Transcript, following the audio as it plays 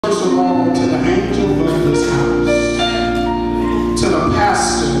first of all, to the angel of this house, to the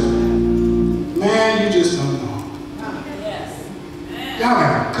pastor. Man, you just don't know. Y'all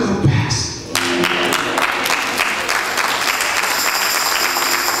got a good pastor.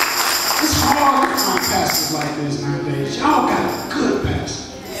 It's hard to find pastors like this nowadays. Y'all got a good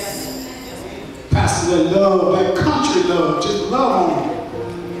pastor. Pastor that love, that country love, just love on you.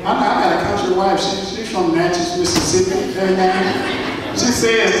 I got a country wife. She's from Natchez, Mississippi. Amen. She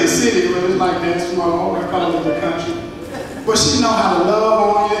says the city, but it's like that small. I call it the country. But she know how to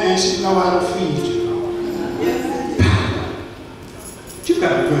love on you and she know how to feed you. You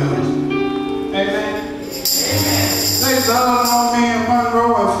got a good husband. Amen. They loved on me in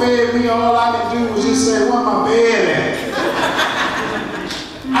Monroe and fed me. All I can do was just say, where my bed at?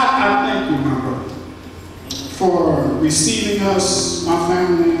 I thank you, my brother, for receiving us, my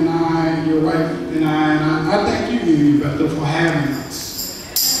family and I, your wife and I thank you, Bethel, for having us.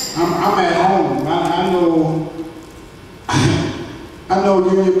 I'm at home. I know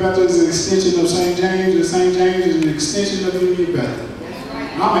Union Bethel is an extension of St. James, and St. James is an extension of Union Bethel.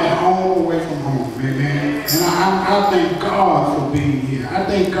 I'm at home away from home, amen. And I thank God for being here. I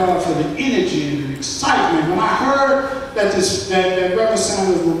thank God for the energy and the excitement. When I heard that Reverend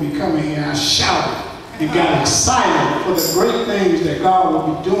Sanders will be coming here, I shouted and got excited for the great things that God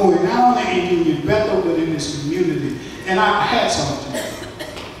will be doing, not only in Union Bethel, but in this community. And I had something.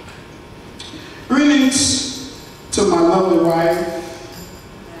 Greetings to my lovely wife.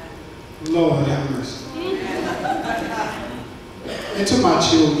 Lord have mercy. And to my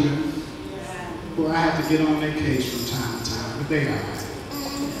children, who I have to get on their case from time to time, but they are right.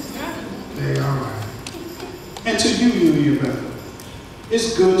 They are right. And to you, Union Bethel,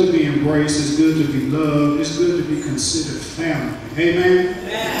 it's good to be embraced, it's good to be loved, it's good to be considered family. Amen?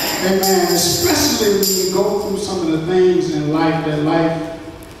 Amen. Especially when you go through some of the things in life that life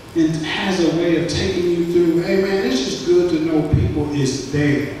has a way of taking you through. Amen. It's just good to know people is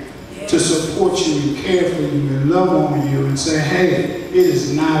there to support you and care for you and love on you and say, hey, it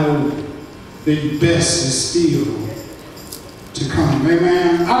is not over. The best is still to come.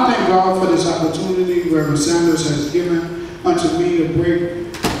 Amen. I thank God for this opportunity Reverend Sanders has given unto me to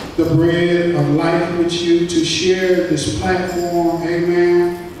break the bread of life with you, to share this platform.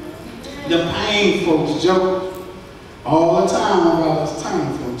 Amen. The pain folks joke all the time about us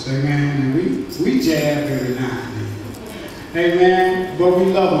tiny folks. Amen. And we jab every now and then. Amen. But we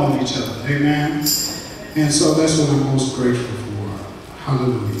love on each other. Amen. And so that's what I'm most grateful for.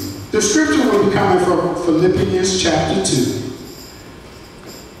 Hallelujah. The scripture will be coming from Philippians chapter 2.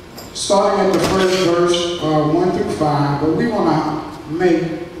 Starting at the first verse, 1 through 5. But we want to make,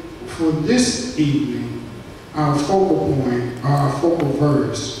 for this evening, our focal point, our focal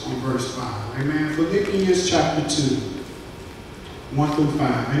verse on verse 5. Amen. Philippians chapter 2, 1 through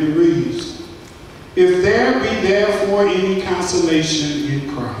 5. And it reads, if there be therefore any consolation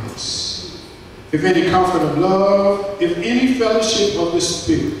in Christ, if any comfort of love, if any fellowship of the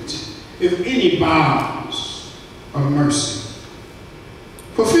Spirit, if any bowels of mercy,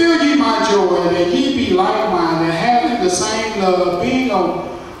 fulfill ye my joy, that ye be like-minded, having the same love, being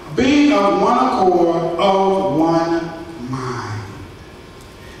of one accord, of one mind.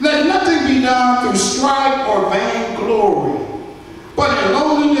 Let nothing be done through strife or vainglory, but in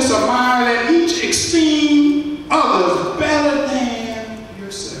lowliness of mind, let each esteem others better than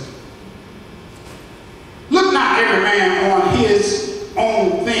yourself. Look not every man on his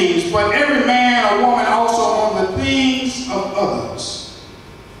own things, but every man or woman also on the things of others.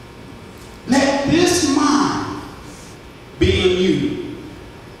 Let this mind be in you,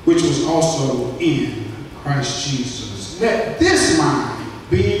 which was also in Christ Jesus. Let this mind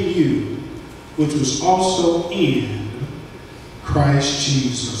be in you, which was also in Christ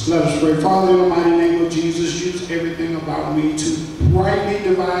Jesus. Let us pray. Father, in the mighty name of Jesus, use everything about me to rightly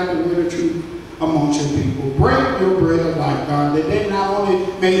divide the word of truth amongst your people. Break your bread of life, God, that they not only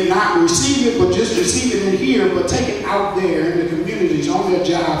may not receive it, but just receive it in here, but take it out there in the communities, on their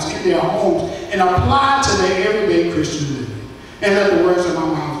jobs, in their homes, and apply it to their everyday Christian living. And let the words of my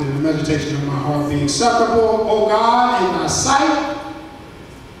mouth and the meditation of my heart be acceptable, O God, in thy sight,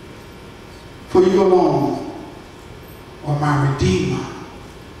 for you alone or my Redeemer.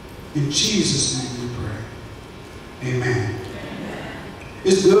 In Jesus' name we pray. Amen.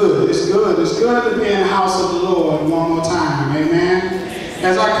 It's good. It's good. It's good to be in the house of the Lord one more time. Amen.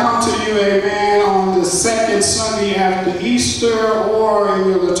 As I come to you, amen, on the second Sunday after Easter, or in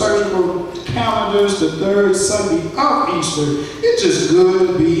your liturgical calendars, the third Sunday of Easter, it's just good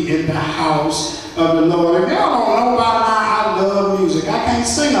to be in the house of the Lord. If y'all don't know by now, I love music. I can't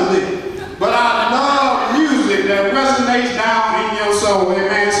sing a lick, but I love music that resonates down in your soul,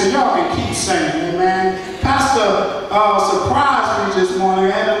 amen, so y'all can keep singing, amen. Pastor surprised me this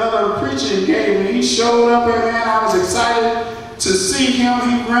morning. I had another preacher engagement. He showed up, amen. I was excited to see him.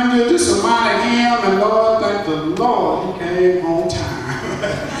 He rendered this amount of him, and Lord, thank the Lord, he came on time.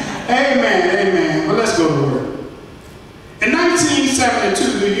 Amen, amen. Well, let's go to work. In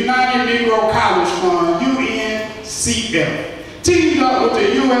 1972, the United Negro College Fund, UNCF, teamed up with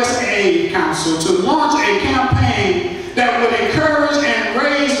the U.S. Aid Council to launch a campaign that would encourage and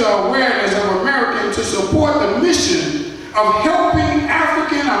raise the awareness of Americans to support the mission of helping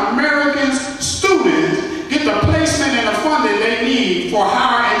African American students get the placement and the funding they need for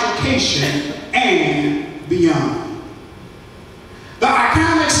higher education and beyond. The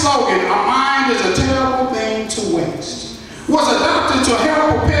iconic slogan, "A mind is a terrible thing to waste," was adopted to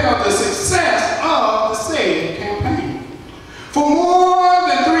help propel the success of the said campaign. For more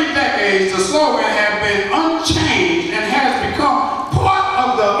than 3 decades, the slogan has been unchanged and has become part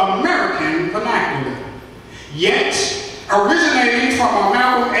of the American vernacular. Yet, originating from a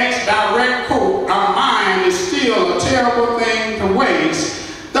Malcolm X direct quote, "Our mind is still a terrible thing to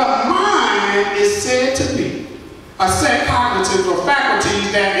waste," the mind is said to be a set cognitive or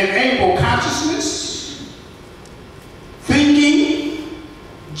faculties that enable consciousness, thinking,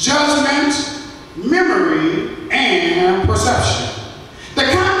 judgment, memory, and perception. The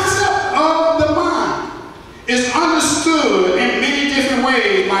concept of the mind is understood in many different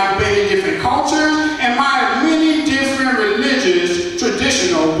ways by many different cultures and by many different religious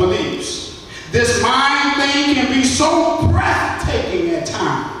traditional beliefs. This mind thing can be so breathtaking at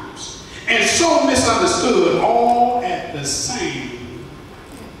times and so misunderstood all at the same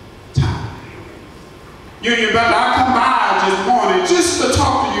time. Union Bethel, I come by this morning just to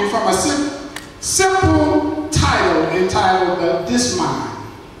talk to you from a simple title entitled This Mind.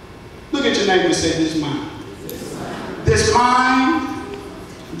 Look at your neighbor and say, this mind. This mind,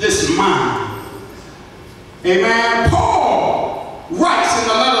 this mind. Amen. Paul writes in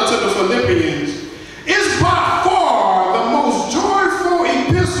the letter to the Philippians, "It's by far the most joyful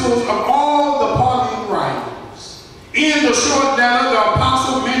epistles of all the Pauline writings." In the short letter, the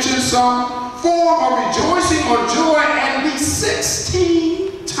apostle mentions some form of rejoicing or joy at least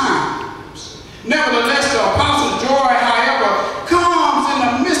 16 times. Nevertheless, the apostle's joy, however, comes in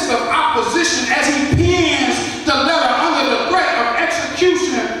the midst of opposition as he pens the letter under the threat of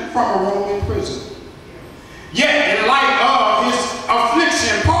execution from a Roman prison. Yet, in light of his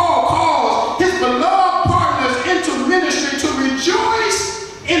affliction, Paul calls his beloved partners into ministry to rejoice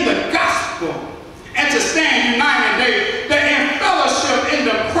in the gospel and to stand united in fellowship in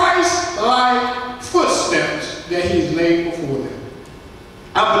the Christ-like footsteps that he's laid before them.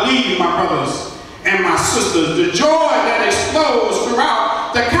 I believe, my brothers and my sisters, the joy that explodes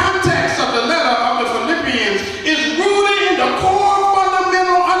throughout the context of the letter of the Philippians is rooted in the core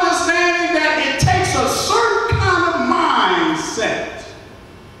fundamental understanding that it takes a certain kind of mindset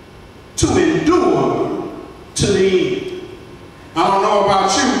to endure to the end. I don't know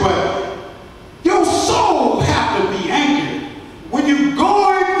about you, but your soul has to be anchored when you're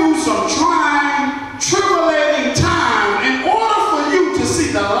going through some trying, tribulating time in order for you to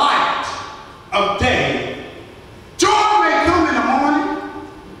see the light of day. Joy may come in the morning,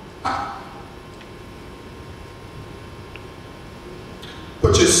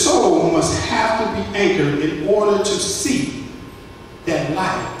 but your soul must have to be anchored in order to see that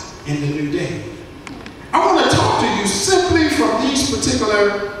light in the new day. I want to talk to you simply from these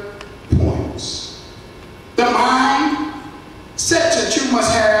particular points. The mind set that you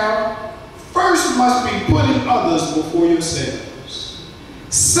must have first must be putting others before yourselves.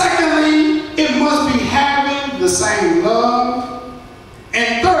 Secondly, it must be having the same love.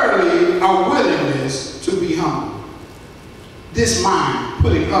 And thirdly, a willingness to be humble. This mind,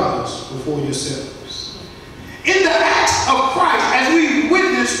 putting others before yourselves. In the acts of Christ, as we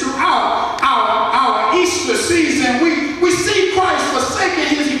witness throughout our Easter season, we see Christ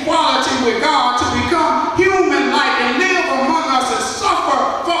forsaking his equality with God to become human-like and live among us and suffer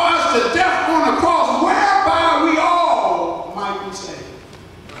for us the death on the cross, whereby we all might be saved.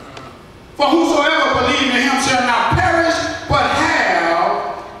 For whosoever believes in him shall not perish, but have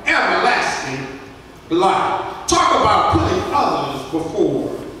everlasting life. Talk about putting others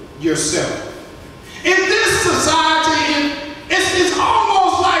before yourself. In this society, it's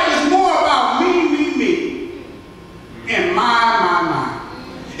almost like it's more about me, and my.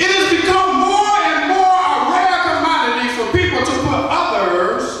 It has become more and more a rare commodity for people to put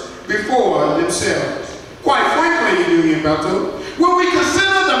others before themselves. Quite frankly, Union Bethel, when we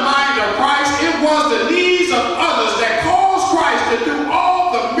consider the mind of Christ, it was the needs of others that caused Christ to do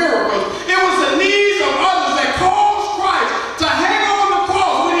all the miracles. It was the needs of others that caused Christ to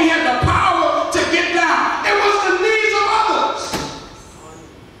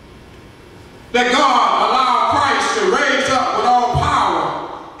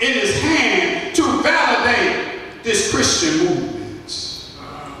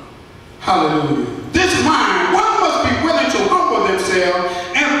Hallelujah. This mind, one must be willing to humble themselves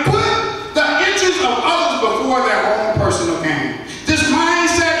and put the interests of others before their own personal gain. This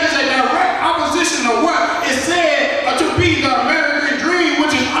mindset is a direct opposition of what is said to be the American dream,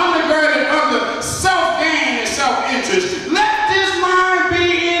 which is undergirded under self-gain and self-interest. Let this mind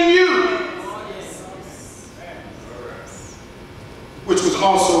be in you, which was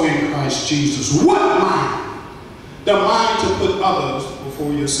also in Christ Jesus. What mind? The mind to put others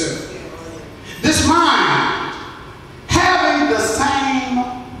before yourself. This mind, having the same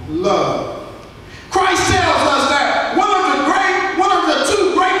love. Christ tells us that one of the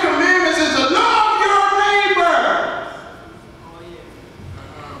two great commandments is to love your neighbor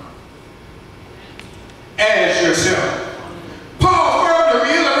as yourself. Paul further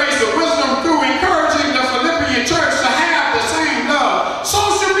reiterates the wisdom through encouraging the Philippian church to have the same love.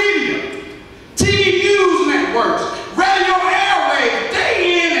 Social media, TV news networks, radio airwaves,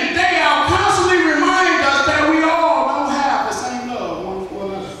 day in and day out, constantly remind us that we all don't have the same love one for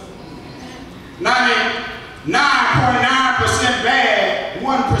another. 99.9% bad,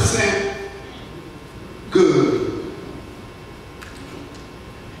 1% good.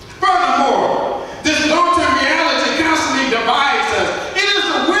 Furthermore, this daunting reality constantly divides us. It is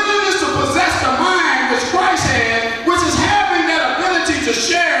the willingness to possess the mind which Christ had, which is having that ability to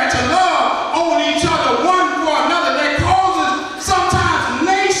share and to love on each other one for another, that causes sometimes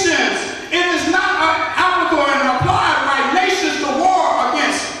nations, if it's not applicable and applied right, nations to war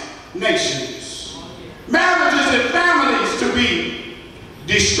against nations. Marriages and families to be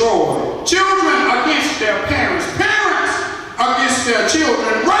destroyed. Children against their parents. Parents against their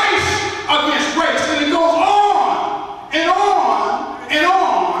children. Race against race. And it goes on and on and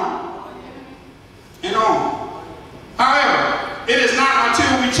on and on. However, it is not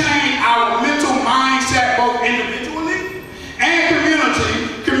until we change our mental mindset, both individually and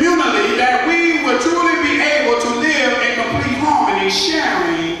communally, that we will truly be able to live in complete harmony,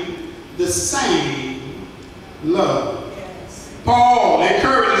 sharing the same love. Paul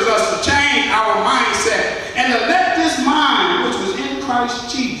encourages us to change our mindset and to let this mind, which was in Christ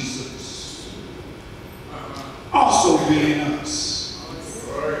Jesus, also be in us.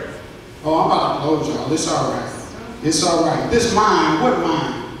 Oh, I'm about to close, y'all. It's all right. It's all right. This mind, what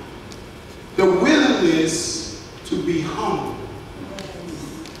mind? The willingness to be humble.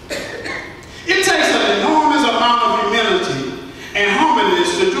 It takes an enormous amount of humility and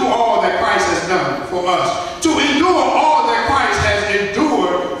humbleness to do all that Christ has done for us, to endure all that Christ has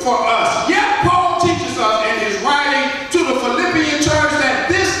endured for us. Yet Paul teaches us in his writing to the Philippian church that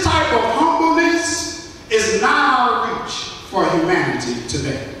this type of humbleness is not out of reach for humanity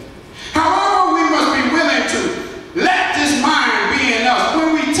today. However, we must be willing to let this mind be in us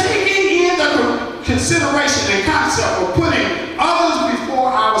when we taking in the consideration and concept of putting others before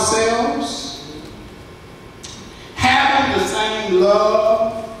ourselves, having the same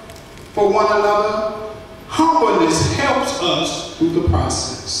love for one another. Humbleness helps us through the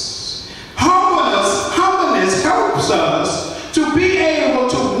process. Humbleness helps us to be able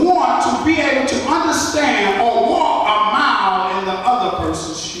to want to be able to understand or walk a mile in the other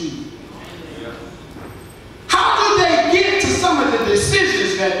person's shoes. How do they get to some of the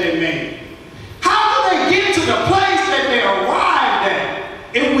decisions that they made? How do they get to the place that they arrived at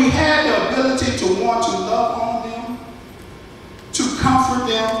if we had the ability to want to love on them, to comfort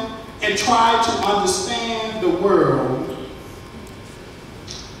them, and try to understand the world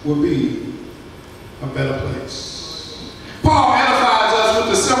will be a better place. Paul